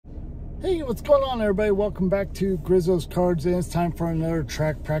Hey, what's going on, everybody? Welcome back to Grizzo's Cards, and it's time for another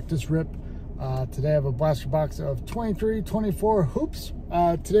track practice rip. Today I have a blaster box of 23-24 hoops.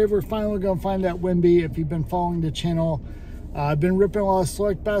 Today we're finally going to find that Wemby. If you've been following the channel, I've been ripping a lot of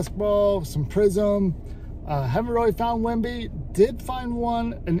select basketball, some Prism. Haven't really found Wemby. Did find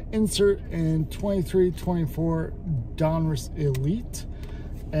an insert in 23-24 Donruss Elite,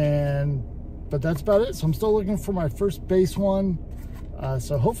 but that's about it. So I'm still looking for my first base one.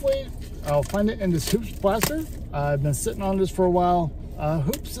 So hopefully I'll find it in this Hoops Blaster. I've been sitting on this for a while.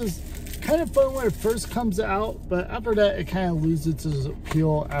 Hoops is kind of fun when it first comes out, but after that it kind of loses its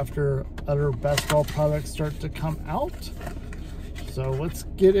appeal after other basketball products start to come out. So let's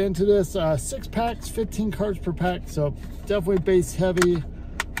get into this. 6 packs, 15 cards per pack, so definitely base heavy.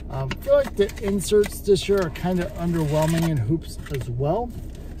 I feel like the inserts this year are kind of underwhelming in Hoops as well.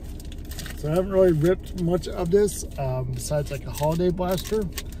 So I haven't really ripped much of this besides like a holiday blaster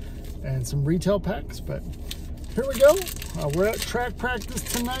and some retail packs, but here we go. We're at track practice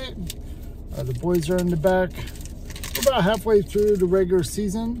tonight. The boys are in the back. We're about halfway through the regular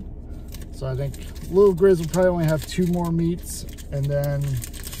season. So I think little Grizz will probably only have 2 more meets, and then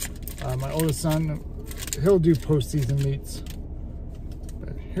my oldest son, he'll do postseason meets.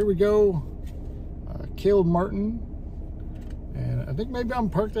 But here we go. Caleb Martin. And I think maybe I'm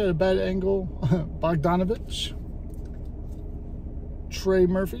parked at a bad angle. Bogdanovich. Trey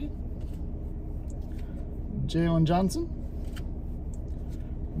Murphy. Jalen Johnson.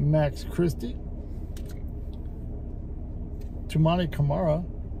 Max Christie. Tumani Kamara.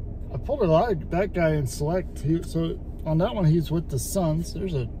 I pulled a lot of that guy in select. So on that one, he's with the Suns.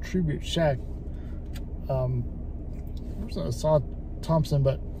 There's a tribute Shaq. I saw Thompson,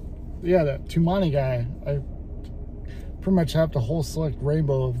 but yeah, that Tumani guy. I pretty much have the whole select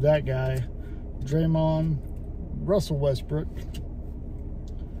rainbow of that guy. Draymond, Russell Westbrook,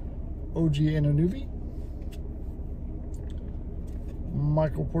 OG Anunoby,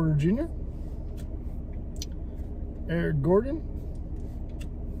 Michael Porter Jr., Eric Gordon.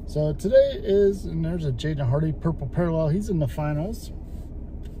 So today is, and there's a Jaden Hardy purple parallel. He's in the finals.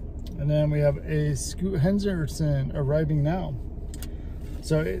 And then we have a Scoot Henderson arriving now.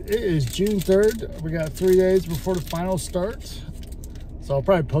 So it is June 3rd. We got 3 days before the finals start. So I'll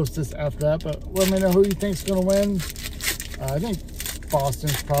probably post this after that, but let me know who you think's going to win. I think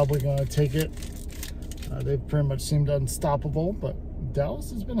Boston's probably going to take it. They've pretty much seemed unstoppable, but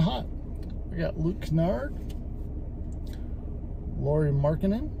Dallas has been hot. We got Luke Kennard, Lauri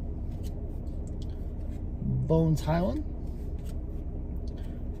Markkanen, Bones Highland,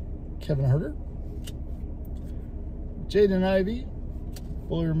 Kevin Huerter, Jaden Ivey,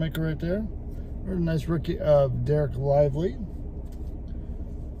 Boilermaker right there. There's a nice rookie of Derek Lively.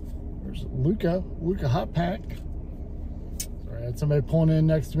 There's Luka Hot Pack. Sorry, I had somebody pulling in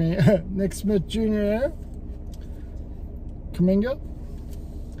next to me. Nick Smith Jr. there. Kuminga.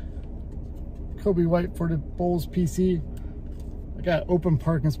 Kobe White for the Bulls PC. I got an open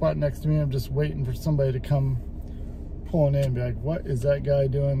parking spot next to me. I'm just waiting for somebody to come pulling in and be like, what is that guy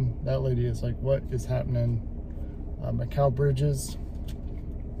doing? That lady is like, what is happening? Mikal Bridges.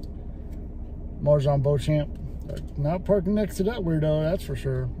 Marjan Beauchamp. Not parking next to that weirdo, that's for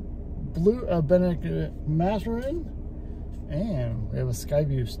sure. Blue Benedict Mathurin. And we have a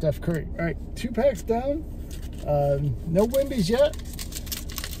Skyview Steph Curry. All right, 2 packs down. No Wembys yet.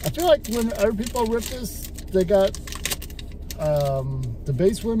 I feel like when other people rip this, they got the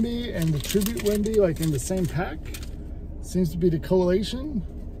base Wemby and the tribute Wemby like in the same pack. Seems to be the collation.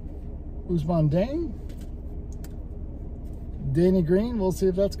 Ousmane Dieng. Danny Green, we'll see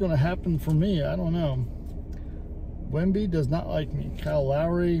if that's going to happen for me. I don't know. Wemby does not like me. Kyle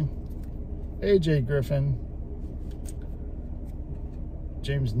Lowry, AJ Griffin,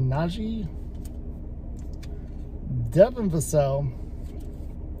 James Nagy, Devin Vassell,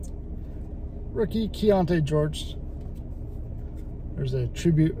 rookie Keontae George. There's a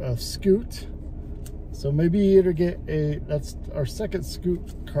tribute of Scoot. So maybe you either get that's our second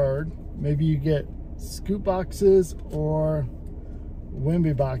Scoot card. Maybe you get Scoot boxes or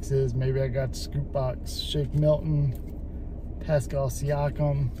Wemby boxes. Maybe I got Scoot box. Shake Milton, Pascal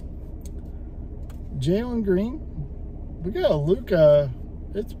Siakam, Jalen Green. We got a Luka.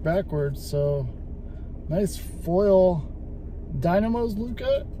 It's backwards, so nice foil Dynamos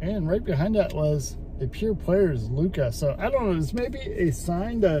Luka, and right behind that was a Pure Players Luka. So I don't know. This may be a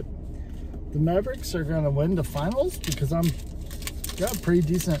sign that the Mavericks are going to win the finals, because I'm got pretty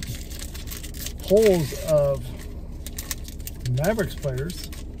decent pulls of Mavericks players.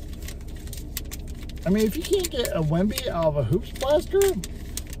 I mean, if you can't get a Wemby out of a Hoops Blaster,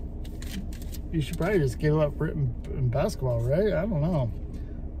 you should probably just give up in basketball, right? I don't know.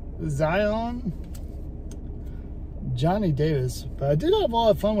 Zion, Johnny Davis. But I did have a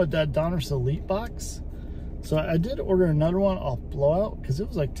lot of fun with that Donruss Elite box. So I did order another one off Blowout because it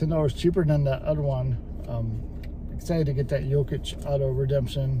was like $10 cheaper than that other one. Excited to get that Jokic auto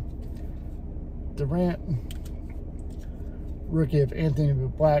redemption. Durant, rookie of Anthony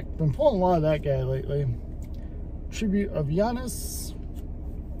Black. Been pulling a lot of that guy lately. Tribute of Giannis.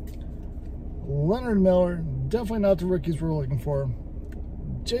 Leonard Miller, definitely not the rookies we're looking for.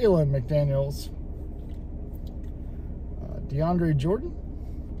 Jalen McDaniels. DeAndre Jordan.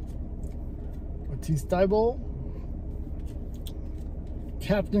 Matisse Thybulle.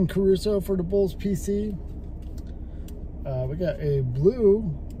 Captain Caruso for the Bulls PC. We got a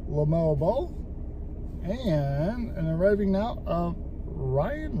blue LaMelo Ball. And an arriving now of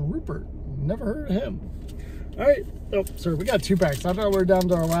Ryan Rupert. Never heard of him. All right. Oh, sorry. We got 2 packs. I thought we were down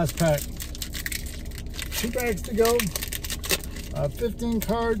to our last pack. 2 packs to go. 15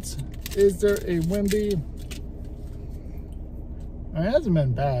 cards. Is there a Wemby? I mean, it hasn't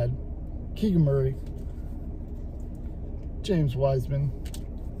been bad. Keegan Murray. James Wiseman.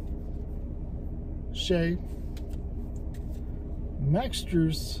 Shea. Max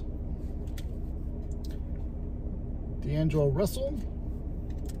Strus. D'Angelo Russell.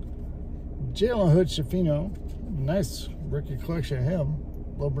 Jalen Hood-Schifino. Nice rookie collection of him.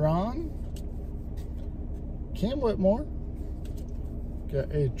 LeBron. Cam Whitmore.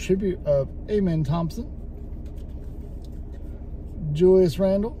 Got a tribute of Amen Thompson. Julius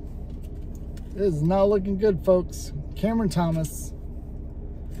Randle. This is not looking good, folks. Cameron Thomas.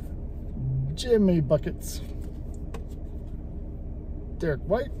 Jimmy Buckets. Derek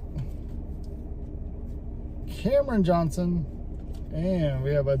White. Cameron Johnson. And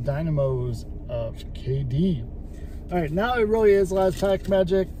we have a Dynamos of KD. All right, now it really is last pack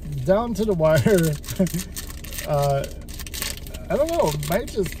magic. Down to the wire. I don't know. Might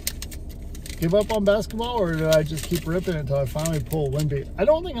just give up on basketball, or do I just keep ripping until I finally pull Wemby? I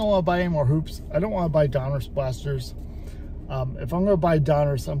don't think I want to buy any more hoops. I don't want to buy Donruss Blasters. If I'm going to buy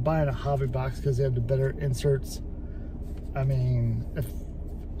Donruss, I'm buying a hobby box because they have the better inserts. I mean, if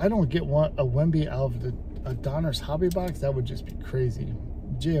I don't get a Wemby out of a Donruss hobby box, that would just be crazy.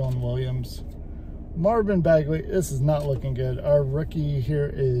 Jalen Williams. Marvin Bagley. This is not looking good. Our rookie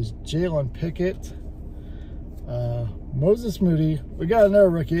here is Jalen Pickett. Moses Moody. We got another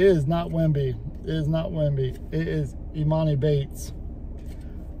rookie. It is not Wemby. It is not Wemby. It is Imani Bates.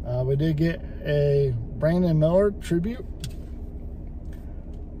 We did get a Brandon Miller tribute.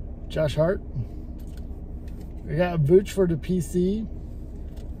 Josh Hart. We got a Vooch for the PC.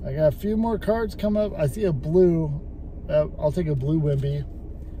 I got a few more cards come up. I see a blue. I'll take a blue Wemby.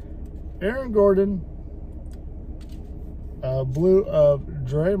 Aaron Gordon. Blue of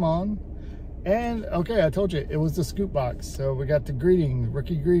Draymond. And, okay, I told you, it was the Scoot box. So we got the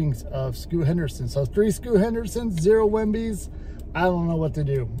rookie greetings of Scoot Henderson. So 3 Scoot Hendersons, 0 Wembys. I don't know what to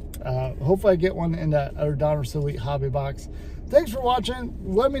do. Hopefully I get one in that other Donruss Elite hobby box. Thanks for watching.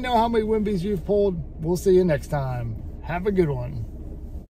 Let me know how many Wembys you've pulled. We'll see you next time. Have a good one.